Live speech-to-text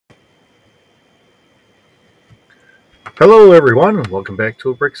Hello everyone, and welcome back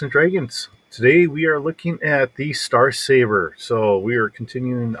to Bricks and Dragons. Today we are looking at the Star Saber. So we are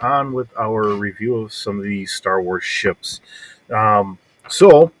continuing on with our review of some of the Star Wars ships. Um,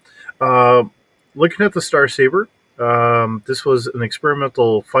 so, uh, Looking at the Star Saber, this was an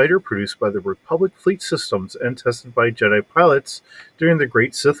experimental fighter produced by the Republic Fleet Systems and tested by Jedi pilots during the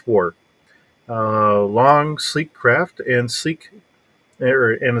Great Sith War. Long, sleek craft and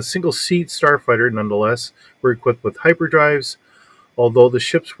a single-seat starfighter, nonetheless, were equipped with hyperdrives. Although the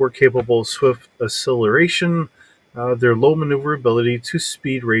ships were capable of swift acceleration, their low maneuverability to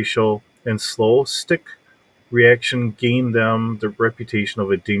speed ratio and slow stick reaction gained them the reputation of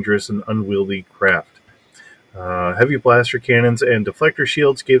a dangerous and unwieldy craft. Heavy blaster cannons and deflector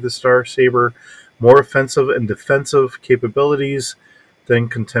shields gave the Star Saber more offensive and defensive capabilities than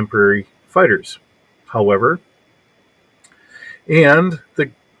contemporary fighters. However, and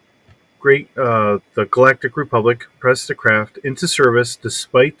the Galactic Republic pressed the craft into service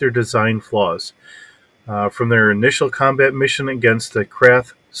despite their design flaws. From their initial combat mission against the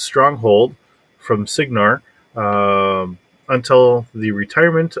Krath stronghold from Signar until the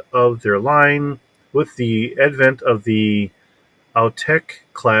retirement of their line with the advent of the Autek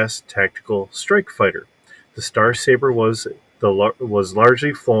class tactical strike fighter. The Star Saber was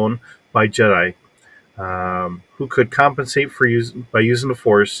largely flown by Jedi, who could compensate by using the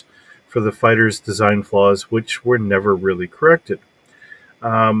Force for the fighter's design flaws, which were never really corrected.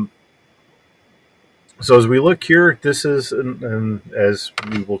 Um, so as we look here, this is, and as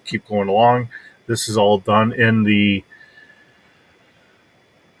we will keep going along, this is all done in the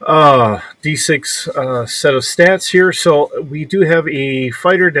D6 set of stats here. So we do have a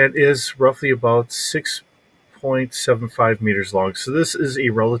fighter that is roughly about 6.75 meters long. So this is a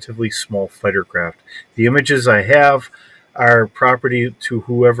relatively small fighter craft. The images I have are property to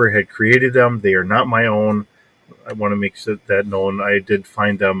whoever had created them. They are not my own. I want to make that known. I did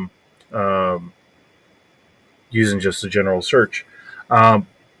find them using just a general search.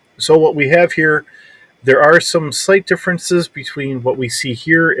 So what we have here, there are some slight differences between what we see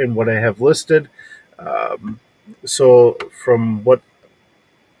here and what I have listed. So from what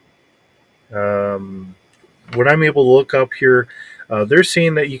I'm able to look up here, they're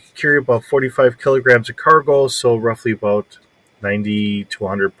saying that you can carry about 45 kilograms of cargo, so roughly about 90 to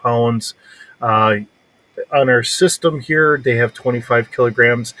 100 pounds. On our system here, they have 25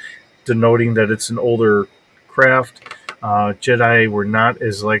 kilograms, denoting that it's an older craft. Jedi were not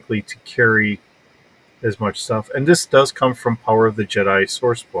as likely to carry as much stuff, and this does come from Power of the Jedi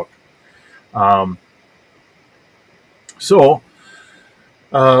source book.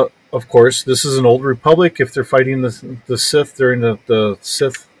 Of course, this is an old Republic. If they're fighting the Sith during the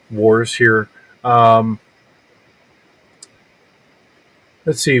Sith Wars here. Let's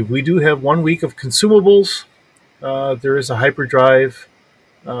see. We do have 1 week of consumables. There is a hyperdrive.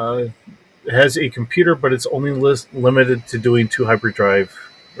 It has a computer, but it's only limited to doing 2 hyperdrive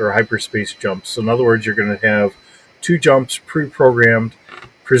or hyperspace jumps. So in other words, you're going to have 2 jumps pre-programmed,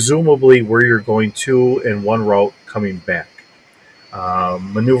 presumably where you're going to, and 1 route coming back.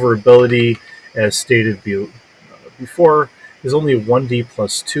 Maneuverability, as stated before, is only 1D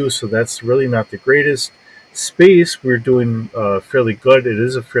plus 2, so that's really not the greatest. Space, we're doing fairly good. It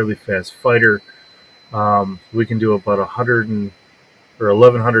is a fairly fast fighter. We can do about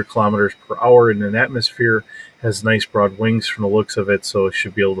 1,100 kilometers per hour in an atmosphere. Has nice broad wings from the looks of it, so it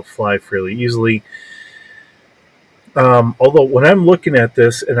should be able to fly fairly easily. Although when I'm looking at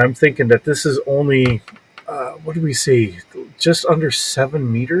this and I'm thinking that this is only, what do we say, just under 7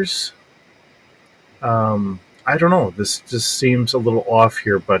 meters? I don't know. This just seems a little off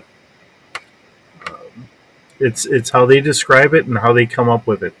here, but it's how they describe it and how they come up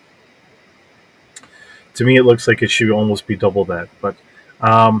with it. To me, it looks like it should almost be double that. But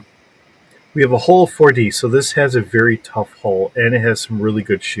we have a hull 4D, so this has a very tough hull, and it has some really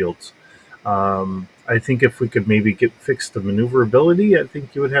good shields. I think if we could maybe fix the maneuverability, I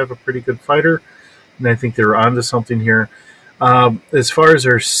think you would have a pretty good fighter, and I think they're onto something here. As far as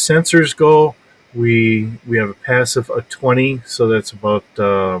our sensors go, we have a passive of 20, so that's about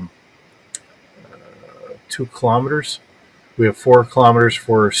 2 kilometers. We have 4 kilometers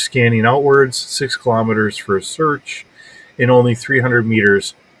for scanning outwards, 6 kilometers for search, and only 300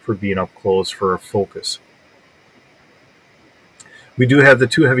 meters for being up close for a focus. We do have the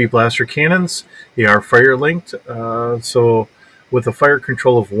 2 heavy blaster cannons. They are fire linked, so with a fire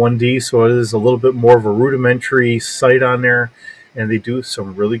control of 1D, so it is a little bit more of a rudimentary sight on there, and they do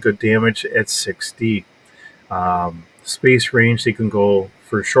some really good damage at 6D. Space range, they can go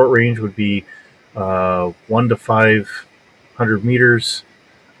for short range would be 1 to 500 meters.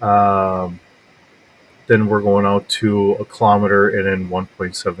 then we're going out to a kilometer and then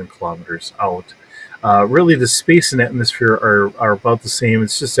 1.7 kilometers out. Really, the space and atmosphere are about the same.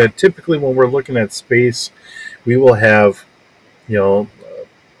 It's just that typically when we're looking at space, we will have, you know,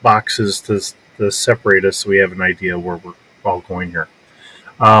 boxes to separate us so we have an idea where we're all going here.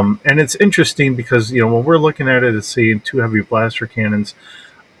 And it's interesting because, when we're looking at it as seeing two heavy blaster cannons,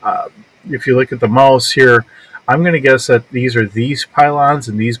 if you look at the mouse here, I'm going to guess that these are these pylons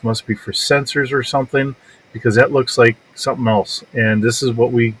and these must be for sensors or something, because that looks like something else. And this is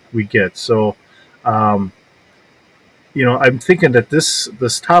what we get. So, I'm thinking that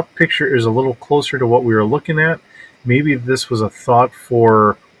this top picture is a little closer to what we were looking at. Maybe this was a thought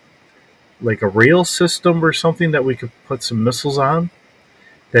for like a rail system or something that we could put some missiles on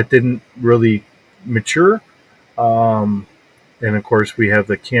that didn't really mature. And of course, we have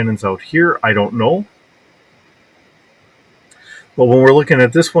the cannons out here. I don't know. But when we're looking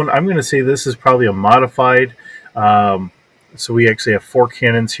at this one, I'm going to say this is probably a modified. So we actually have 4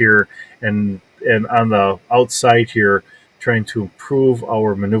 cannons here, and on the outside here, trying to improve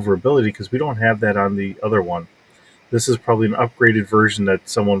our maneuverability because we don't have that on the other one. This is probably an upgraded version that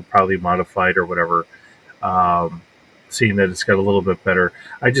someone probably modified or whatever, seeing that it's got a little bit better.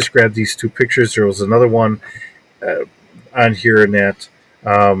 I just grabbed these 2 pictures. There was another one on here and that.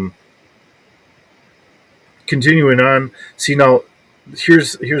 Continuing on, see now,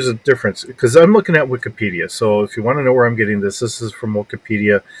 here's a difference because I'm looking at Wikipedia. So if you want to know where I'm getting this is from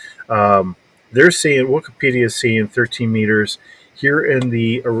Wikipedia. Wikipedia is saying 13 meters. Here in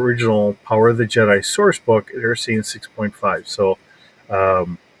the original Power of the Jedi source book, they're saying 6.5. So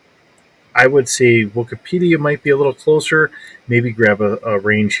I would say Wikipedia might be a little closer. Maybe grab a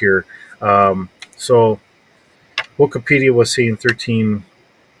range here. So Wikipedia was saying 13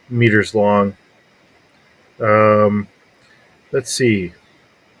 meters long. Let's see.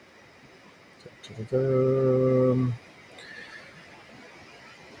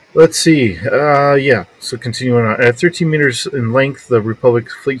 Let's see. Yeah. So continuing on. At 13 meters in length, the Republic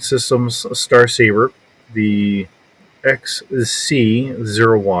Fleet Systems Star Saber, the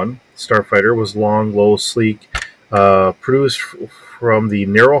XC-01 starfighter, was long, low, sleek, produced from the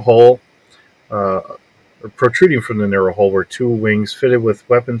narrow hull, protruding from the narrow hull were 2 wings fitted with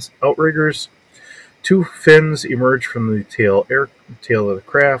weapons outriggers. 2 fins emerged from the tail of the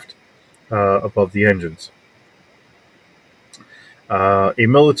craft above the engines. A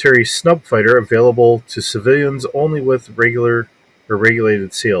military snub fighter available to civilians only with regular or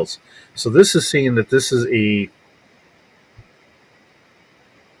regulated sails. So this is saying that this is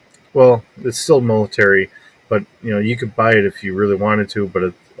it's still military, but you could buy it if you really wanted to, but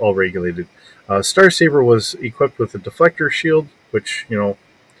it's all regulated. Star Saber was equipped with a deflector shield, which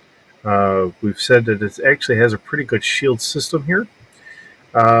we've said that it actually has a pretty good shield system here,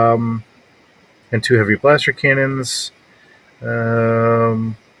 and 2 heavy blaster cannons.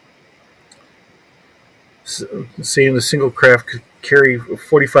 Saying the single craft could carry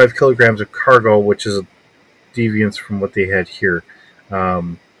 45 kilograms of cargo, which is a deviance from what they had here.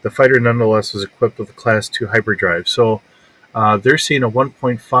 The fighter nonetheless was equipped with a Class 2 hyperdrive. So they're seeing a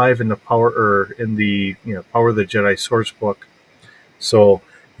 1.5 in the Power Power of the Jedi source book. So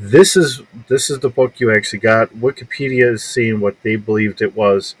this is the book you actually got. Wikipedia is saying what they believed it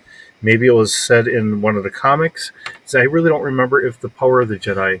was. Maybe it was said in one of the comics. So I really don't remember if the Power of the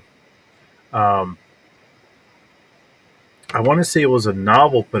Jedi. I want to say it was a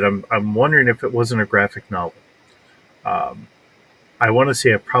novel, but I'm wondering if it wasn't a graphic novel. I want to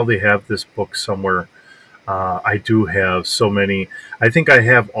say I probably have this book somewhere. I do have so many. I think I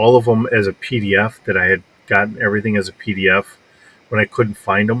have all of them as a PDF, that I had gotten everything as a PDF when I couldn't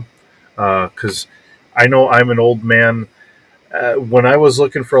find them. Because I know I'm an old man. When I was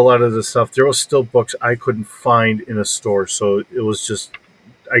looking for a lot of this stuff, there was still books I couldn't find in a store. So it was just,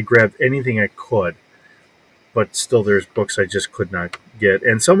 I grabbed anything I could. But still, there's books I just could not get.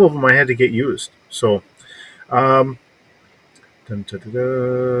 And some of them I had to get used. So, let's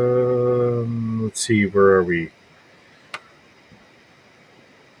see, where are we?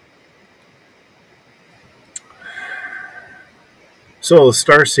 So, the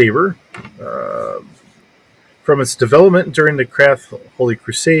Star Saber, from its development during the Craft Holy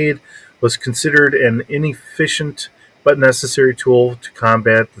Crusade, was considered an inefficient but necessary tool to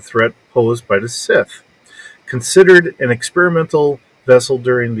combat the threat posed by the Sith. Considered an experimental vessel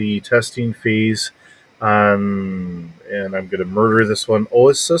during the testing phase on, and I'm going to murder this one,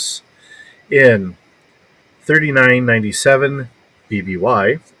 Oasis, in 3997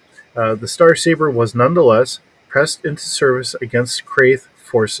 BBY, the Star Saber was nonetheless pressed into service against Kraith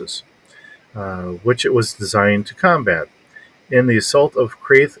forces, which it was designed to combat. In the assault of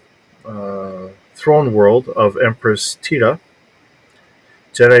Kraith throne world of Empress Tita,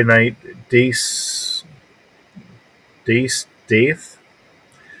 Jedi Knight Daith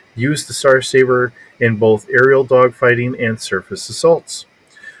used the Star Saber in both aerial dogfighting and surface assaults.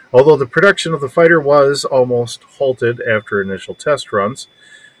 Although the production of the fighter was almost halted after initial test runs,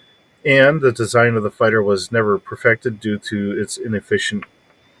 and the design of the fighter was never perfected due to its inefficiency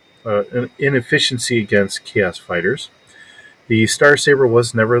against Chaos fighters, the Star Saber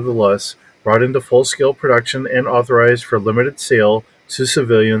was nevertheless brought into full-scale production and authorized for limited sale to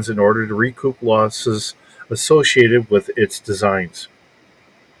civilians in order to recoup losses associated with its designs.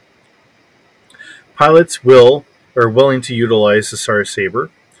 Pilots are willing to utilize the Star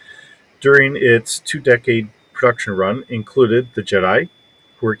Saber during its 2-decade production run included the Jedi,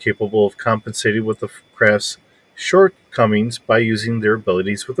 who were capable of compensating with the craft's shortcomings by using their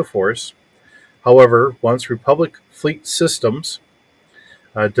abilities with the Force. However, once Republic Fleet Systems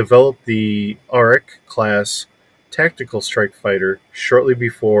developed the Auric-class tactical strike fighter shortly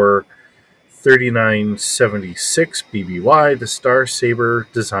before 3976 BBY, the Star Saber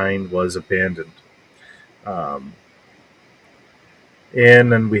design was abandoned.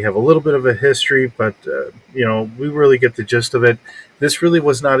 And then we have a little bit of a history, but we really get the gist of it. This really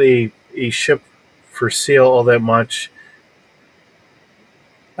was not a ship for sale all that much.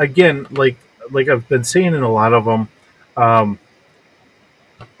 Again, like I've been saying in a lot of them,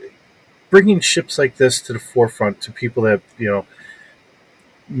 bringing ships like this to the forefront to people that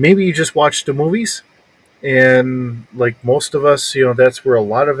maybe you just watched the movies. And like most of us, that's where a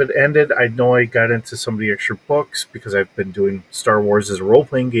lot of it ended. I know I got into some of the extra books because I've been doing Star Wars as a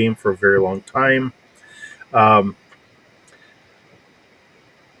role-playing game for a very long time. I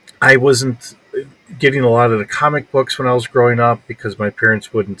wasn't getting a lot of the comic books when I was growing up because my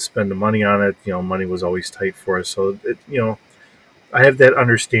parents wouldn't spend the money on it. Money was always tight for us. So, I have that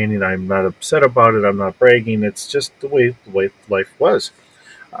understanding. I'm not upset about it. I'm not bragging. It's just the way life was.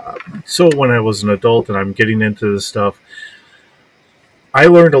 So when I was an adult and I'm getting into this stuff, I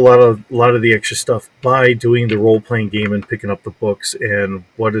learned a lot of the extra stuff by doing the role playing game and picking up the books and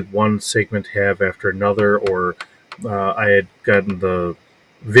what did one segment have after another. Or I had gotten the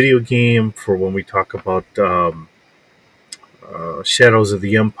video game for when we talk about Shadows of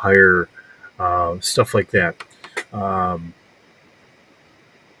the Empire, stuff like that.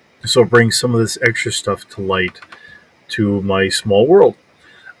 So bring some of this extra stuff to light to my small world.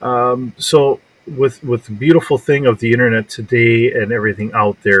 So with the beautiful thing of the internet today and everything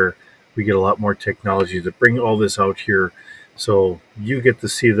out there, we get a lot more technology to bring all this out here. So you get to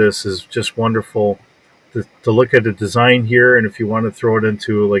see this is just wonderful to look at the design here. And if you want to throw it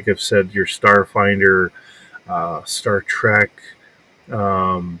into, like I've said, your Starfinder, Star Trek,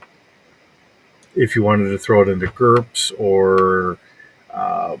 if you wanted to throw it into GURPS or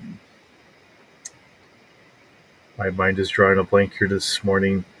my mind is drawing a blank here this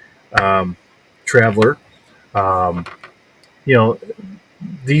morning. Traveler.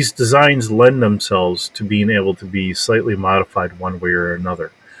 These designs lend themselves to being able to be slightly modified one way or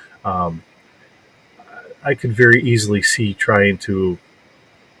another. I could very easily see trying to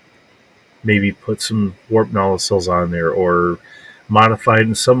maybe put some warp nanocells on there or modify it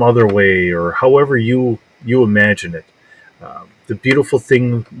in some other way or however you imagine it. The beautiful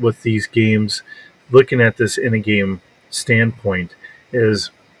thing with these games, looking at this in a game standpoint,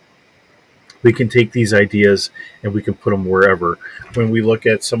 is we can take these ideas and we can put them wherever. When we look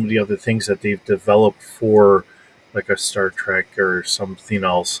at some of the other things that they've developed for like a Star Trek or something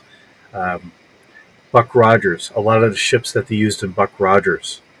else, Buck Rogers, a lot of the ships that they used in Buck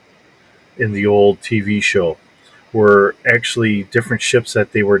Rogers in the old TV show were actually different ships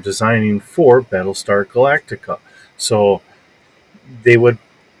that they were designing for Battlestar Galactica. So they would,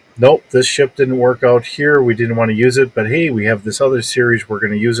 nope, this ship didn't work out here. We didn't want to use it, but hey, we have this other series we're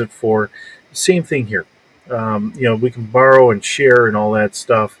going to use it for. Same thing here. We can borrow and share and all that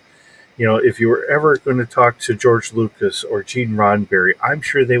stuff. If you were ever going to talk to George Lucas or Gene Roddenberry, I'm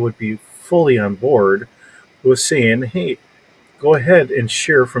sure they would be fully on board with saying, hey, go ahead and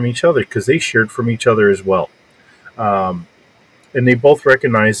share from each other, because they shared from each other as well. And they both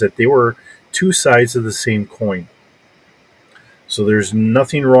recognized that they were two sides of the same coin. So there's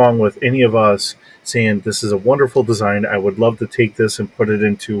nothing wrong with any of us saying, this is a wonderful design. I would love to take this and put it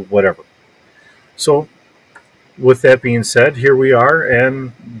into whatever. So with that being said, here we are,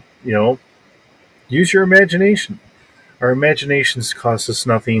 and, use your imagination. Our imaginations cost us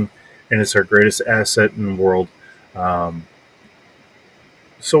nothing, and it's our greatest asset in the world.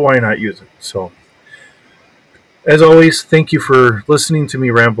 So why not use it? So, as always, thank you for listening to me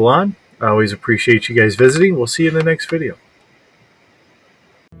ramble on. I always appreciate you guys visiting. We'll see you in the next video.